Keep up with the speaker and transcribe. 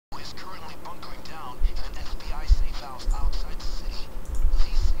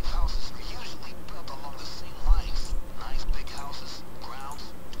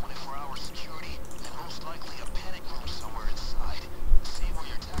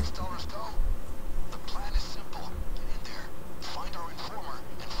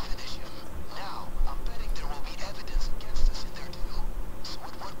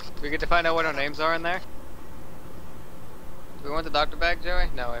get to find out what our names are in there? Do we want the doctor bag, Joey?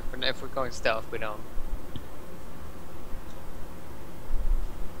 No, if we're going stealth, we don't.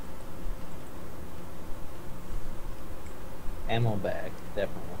 Ammo bag,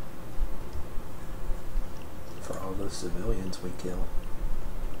 definitely. For all those civilians we kill.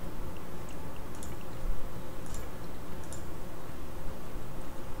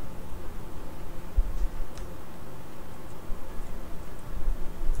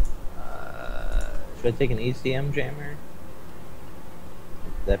 Should I take an ECM jammer?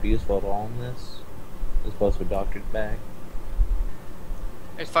 Would that be useful at all in this? As opposed to a doctor's bag?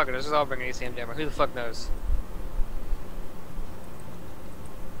 Hey, fuck it, let's just all bring an ECM jammer. Who the fuck knows?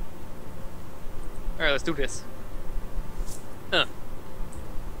 Alright, let's do this.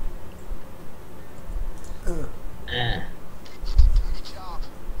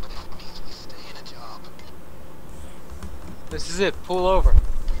 This is it, pull over.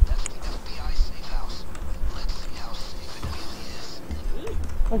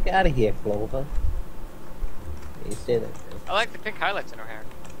 Fuck out of here, Clover. You stay there. I like the pink highlights in her hair.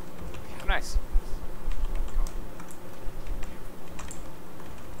 Nice.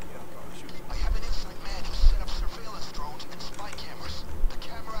 I have an inside man who set up surveillance drones and spy cameras. The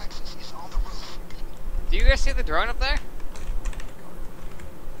camera access is on the roof. Do you guys see the drone up there?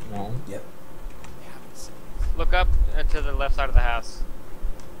 No. Yep. Look up to the left side of the house.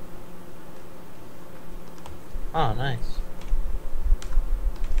 Oh, nice.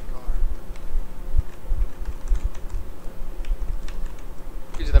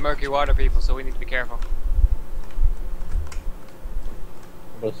 These are the murky water people, so we need to be careful.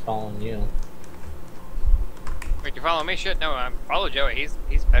 What's following you? Wait, you're following me? Shit, no, I'm follow Joey.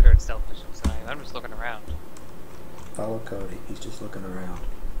 He's better at stealth missions than I am. I'm just looking around. Follow Cody. He's just looking around.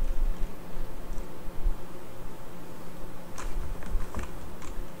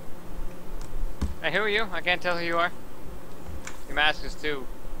 Hey, who are you? I can't tell who you are. Your mask is too,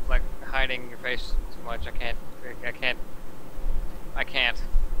 like, hiding your face too much. I can't.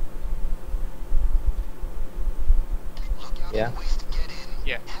 Yeah.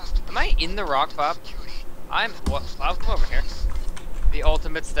 Yeah. Am I in the rock, Bob? Well, I'll come over here. The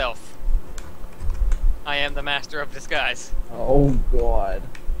ultimate stealth. I am the master of disguise. Oh, God.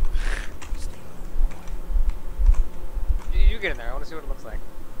 You get in there. I want to see what it looks like.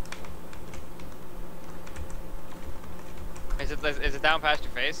 Is it down past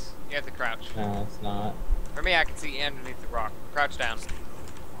your face? You have to crouch. No, it's not. For me, I can see underneath the rock. Crouch down.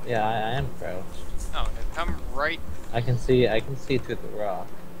 Yeah, I am crouched. Oh, then come right. I can see through the rock.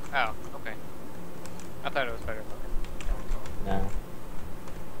 Oh, okay. I thought it was better looking. No.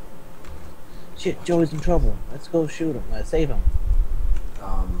 Shit, Joey's in trouble. Let's go shoot him. Let's save him.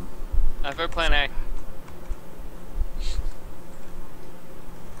 I've heard plan A.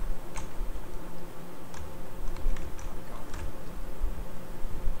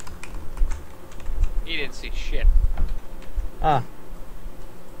 He didn't see shit. Ah.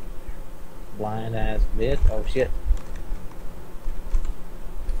 Blind ass bitch. Oh shit.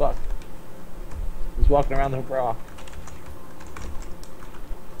 Fuck. He's walking around the rock.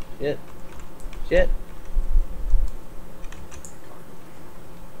 Shit. Shit.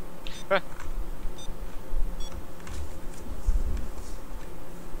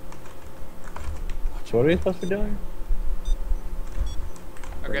 So what are we supposed to be doing?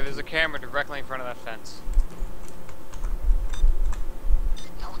 Okay, there's a camera directly in front of that fence.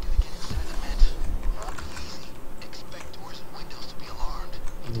 Now we're gonna get inside the vent. Won't be easy. Expect doors and windows to be alarmed.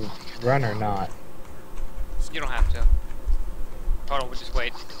 Run or not? You don't have to. Hold on, we'll just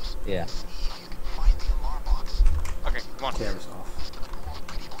wait. Yeah. See if you can find the alarm box. Okay, come on. Camera's off. It's gonna go off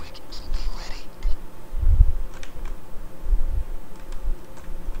pretty quick, so be ready.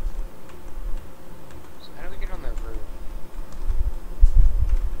 So how do we get on the roof?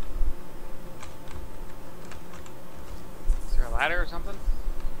 Is there a ladder or something?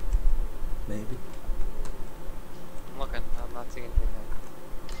 Maybe. I'm looking. I'm not seeing anything.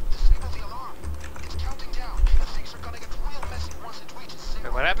 Disable the alarm. It's counting down, and things are gonna get real messy once it reaches zero.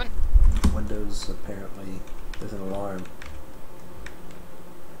 Wait, what happened? Windows, apparently, there's an alarm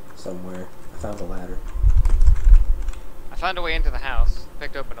somewhere. I found a ladder. I found a way into the house.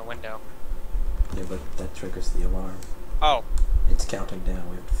 Picked open a window. Yeah, but that triggers the alarm. Oh, It's counting down.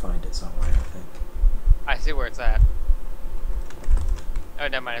 We have to find it somewhere, I think. I see where it's at. Oh,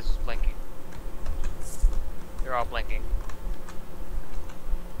 never mind. It's just blinking. They're all blinking.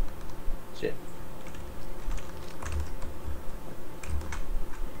 Shit.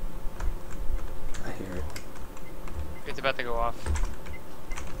 I hear it. It's about to go off.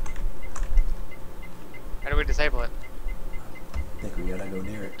 How do we disable it? think we gotta go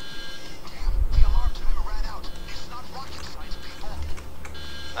near it. The alarm timer ran out. It's not rocket science, people.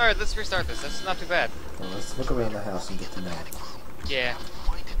 Alright, let's restart this. That's not too bad. Well, let's look around the house and get to know it. Yeah.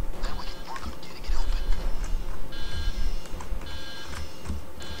 Find it. Then we can work on getting it open.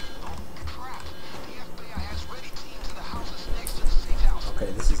 Oh, crap. The FBI has ready team to the houses next to the safe house.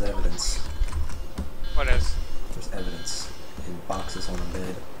 Okay, this is evidence. What is? There's evidence in boxes on the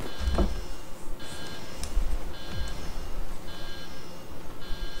bed.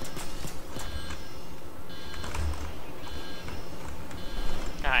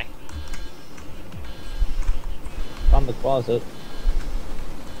 Hi. From the closet.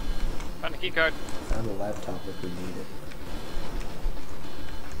 Found a key card. Found a laptop if we need it.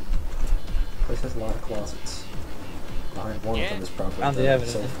 Place has a lot of closets. Behind one Yeah. of them is probably Found the the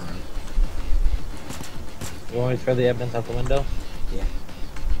evidence. safe room. You want me to throw the evidence out the window? Yeah.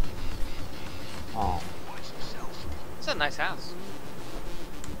 Oh. It's a nice house.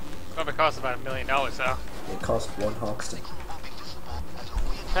 Probably cost about $1 million though. It cost 1 Hoxton.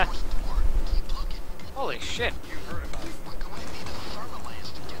 Huh. Holy shit.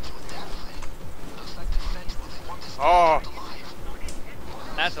 Oh.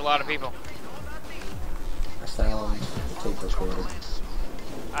 That's a lot of people. I found the tape recorder.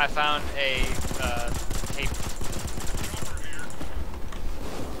 I found a tape.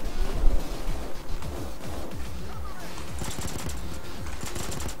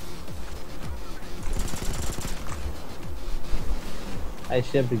 I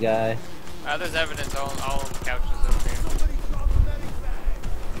shipped a guy. There's evidence all on the couches over here.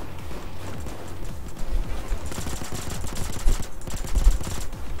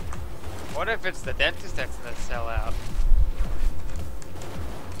 What if it's the dentist that's in the cell out?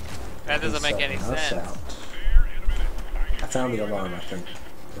 That doesn't make any Us sense. out. I found the alarm, I think.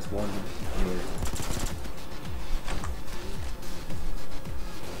 There's one here.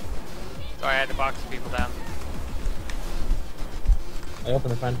 So I had to box people down. I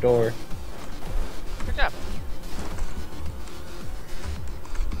opened the front door. Good job.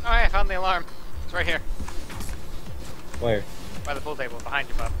 Oh, I found the alarm. It's right here. Where? By the pool table, behind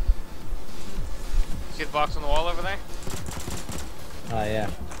you, bub. See the box on the wall over there? Oh yeah.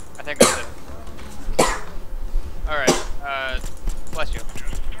 I think that's it. Alright, bless you.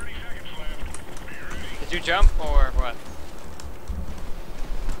 Did you jump, or what?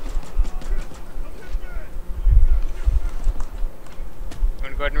 You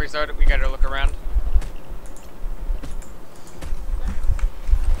wanna go ahead and restart it? We gotta look around.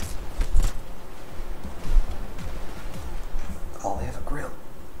 Oh, they have a grill.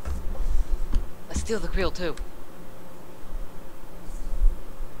 Let's steal the grill, too.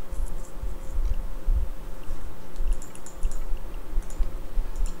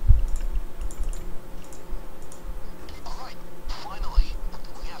 Alright, finally,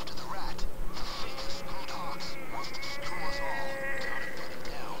 we have to the rat. The fake screwed hogs wants to screw us all. Down and put it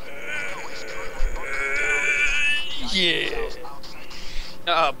down. No, he's currently bunkered down. Yeah.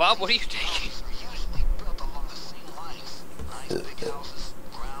 Outside Bob, what are you taking? houses are usually built along the same lines. Nice big houses,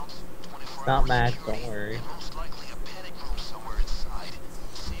 grounds, 24 Not hour Max, security, don't worry. and most likely a panic room somewhere inside.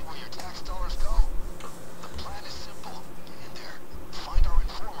 See where your tax dollars go? The plan is simple. Get in there, find our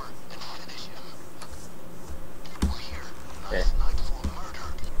informer, and finish him. We're here. Okay. Nice night for murder.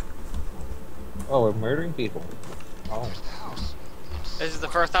 Oh, we're murdering people. Oh. There's the house. This is the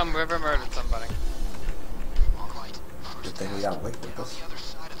first time we've ever murdered somebody. All right. Good thing we got Wick with On us. the other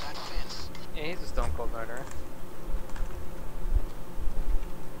side of that fence. Yeah, he's a stone cold murderer.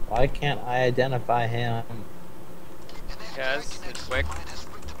 Why can't I identify him? Because it's Wick. Has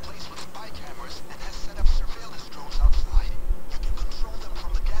rigged the place with spy cameras and has set up surveillance drones outside. You can control them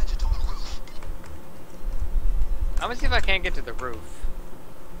from the gadget on the roof. I'm gonna see if I can't get to the roof.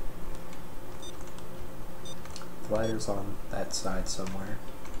 The ladder's on that side somewhere.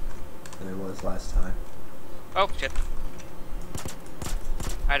 And it was last time. Oh, shit.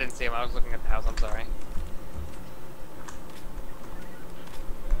 I didn't see him. I was looking at the house. I'm sorry.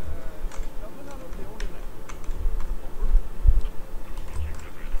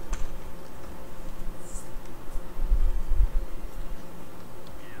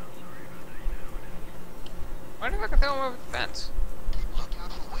 Why did I throw him over the fence? Look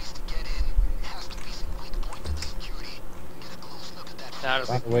out for ways to get in. There has to be some weak point to the security. Get a close look at that No, I don't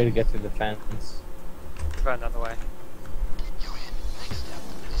Find think a way to get through the fence. found another way. you're in. Next step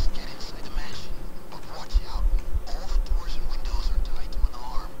is get inside the mansion. But watch out. All the doors and windows are tied to an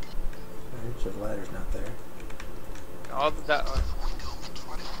alarm. Alright, so the ladder's not there. All the The window and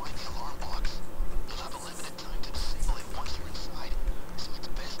try to find the alarm box. You'll have a limited time to disable it once you're inside, so it's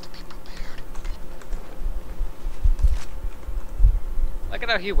best to be prepared.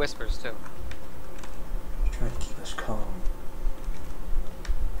 how he whispers too. Trying to keep us calm.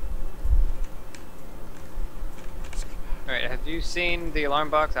 Alright, have you seen the alarm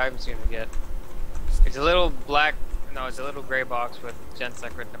box? I haven't seen it yet. It's a little black, no, it's a little gray box with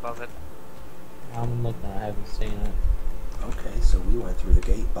Gensec written above it. I'm looking, I haven't seen it. Okay, so we went through the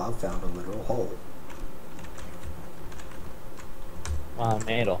gate. Bob found a literal hole. Well, I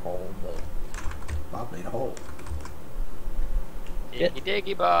made a hole, but... Bob made a hole. Shit. Diggy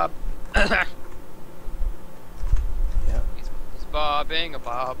diggy Bob. Yep. He's bobbing a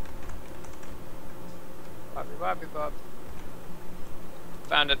bob. Bobby Bobby Bob.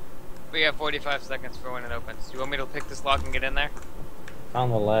 Found it. We have 45 seconds for when it opens. Do you want me to pick this lock and get in there?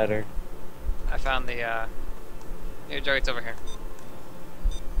 Found the ladder. I found the, here, Joey, it's over here.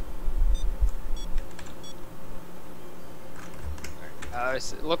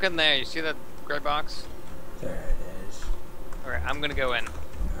 Look in there. You see that gray box? There it is. Alright, I'm gonna go in.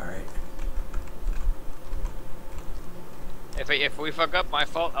 Alright. If we fuck up, my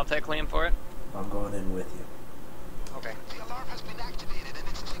fault. I'll take claim for it. I'm going in with you. Okay. The alarm has been activated and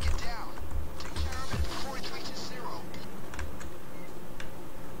it's ticking down. Take care of it before it reaches 0.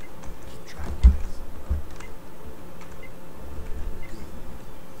 Keep track, guys.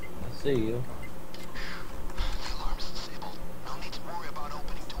 I see you. The alarm is disabled. No need to worry about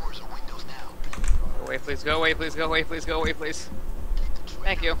opening doors or windows now. Go away, please. Go away, please. Go away, please. Go away, please. The trigger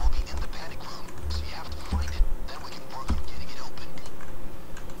Thank you. will be in the panic room, so you have to find it. Then we can work on getting it open.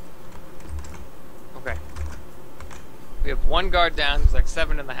 Okay. We have one guard down. There's like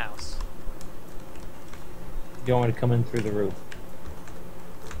 7 in the house. You want me to come in through the roof?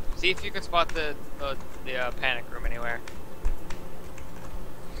 See if you can spot the panic room anywhere.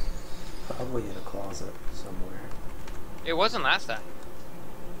 Probably in a closet somewhere. It wasn't last time.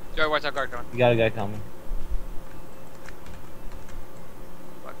 Joey, watch that guard going. You got a guy coming.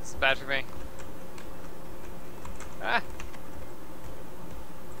 Fuck, this is bad for me. Ah.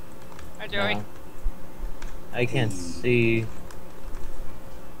 Hi, Joey. No. I can't see.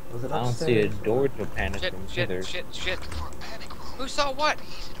 Was it I don't see a upstairs? door to a panic Shit, room shit, either. shit, shit. For a panic room, Who saw what?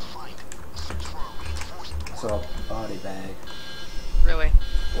 easy to find. Search for a reinforced door. I saw a body bag Really?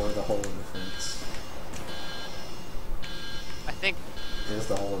 or the hole in the fence. I think. There's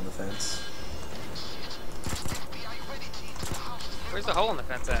the hole in the fence. FBI ready team to the house is Where's the hole in the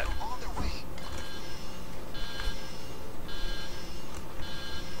fence at? on their way.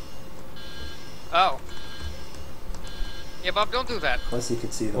 Oh. Yeah, Bob, don't do that. Plus you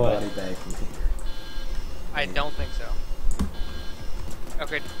could see the What? body bag from here. I don't think so.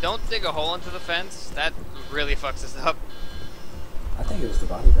 Okay, don't dig a hole into the fence. That really fucks us up. I think it was the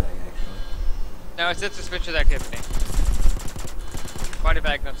body bag actually. No, it's suspicious activity. Body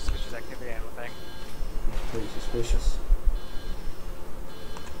bag, not suspicious activity, I don't think. Pretty suspicious.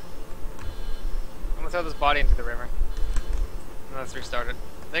 I'm gonna throw this body into the river. And let's restart it.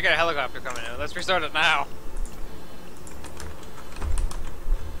 They got a helicopter coming in. Let's restart it now.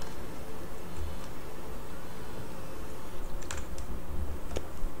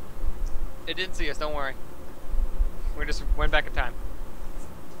 It didn't see us, don't worry. We just went back in time.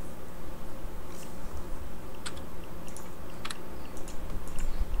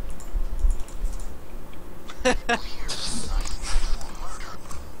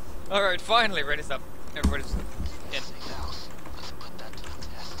 Alright, finally, ready up. Everybody's in. House. Let's put that to the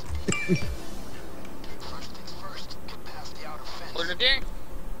test. First things first, get past the outer fence. What did it do?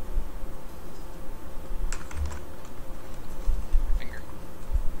 Finger.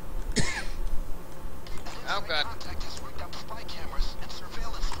 Oh god. Contact has rigged up spy cameras and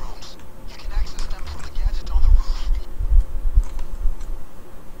surveillance drones. You can access them from the gadget on the roof.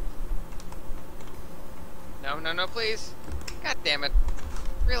 No, no, no, please. God damn it.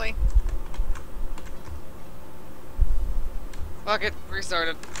 Really? Fuck it,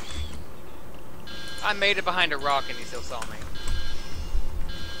 restarted. I made it behind a rock and he still saw me.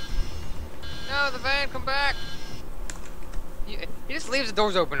 No, the van, come back! He just leaves the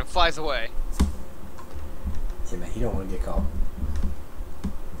doors open and flies away. Yeah, man, you don't want to get caught.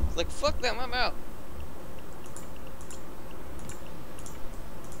 It's like, fuck them, I'm out.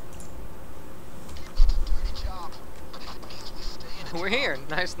 Dirty job. But if it means we stay in it, We're here.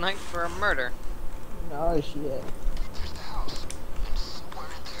 Nice night for a murder. Oh shit. there's the house. And somewhere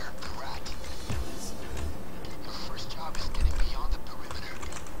in there, the rat. Your first job is getting beyond the perimeter.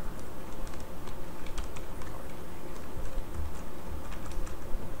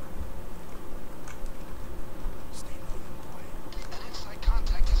 An inside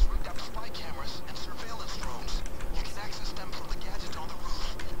contact has rigged up spy cameras and surveillance drones. You can access them from the gadget on the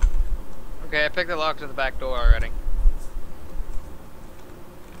roof. Okay, I picked the lock to the back door already.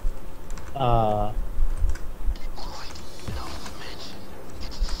 Uh, Alright, now for the mansion.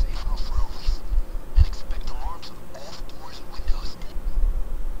 It's a safe house for a reason. And expect alarms on all the doors and windows.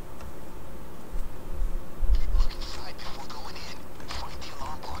 Look inside before going in. Find the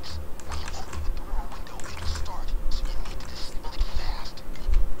alarm box. When you open the door or window, it'll start, so you need to disable it fast.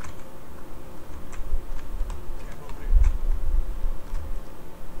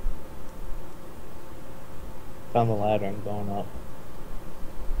 found the ladder. I'm going up.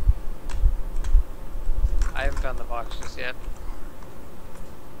 I haven't found the box just yet.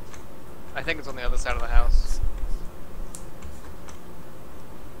 I think it's on the other side of the house.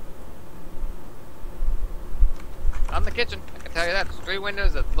 On the kitchen. I can tell you that. There's 3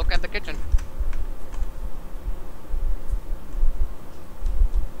 windows that look at the kitchen.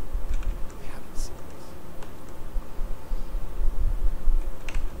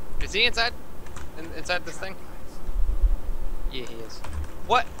 Is he inside? Inside this thing? Yeah, he is.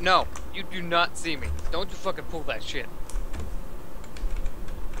 What? No, you do not see me. Don't you fucking pull that shit.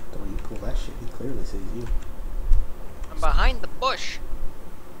 Don't you pull that shit, he clearly sees you. I'm behind the bush.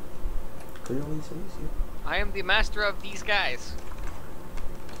 Clearly sees you. I am the master of these guys.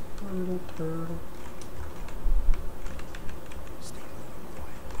 Turtle, turtle.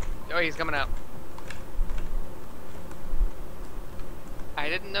 Oh, he's coming out. I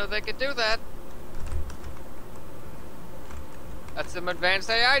didn't know they could do that. That's some advanced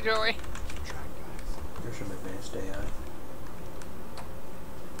AI, Joey. There's some advanced AI.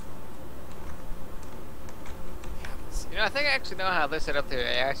 You know, I think I actually know how they set up their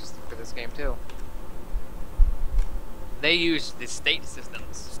AI system for this game, too. They use the state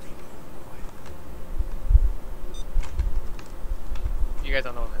systems. You guys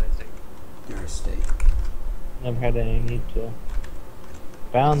don't know what that is, do you? Your estate. Never had any need to.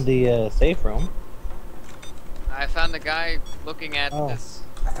 Found the safe room. I found a guy looking at Oh. this.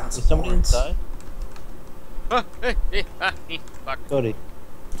 I found Is some somebody boards. inside? Fuck. Cody.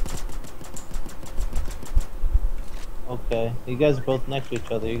 Okay, you guys are both next to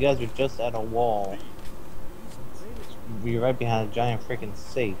each other. You guys are just at a wall. You're right behind a giant freaking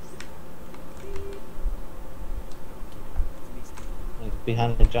safe. Like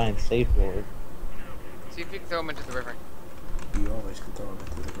behind a giant safe door. See if you can throw him into the river. You always can throw them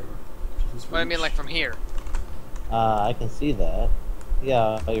into the river. Just What I mean, reach. like from here. I can see that.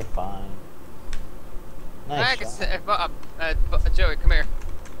 Yeah, you're fine. Nice I can shot. see, Joey, come here.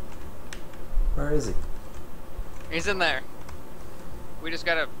 Where is he? He's in there. We just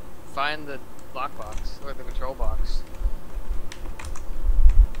gotta find the lockbox or the control box.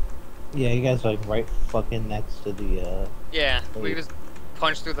 Yeah, you guys are like right fucking next to the Yeah, we Wait. just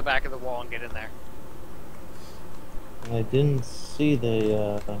punch through the back of the wall and get in there. I didn't see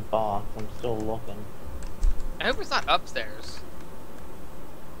the box. I'm still looking. I hope it's not upstairs.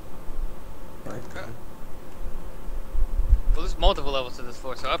 Right. Well, there's multiple levels to this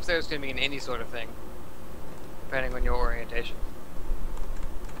floor, so upstairs can mean any sort of thing, depending on your orientation.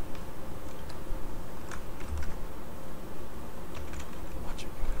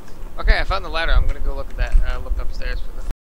 Okay, I found the ladder.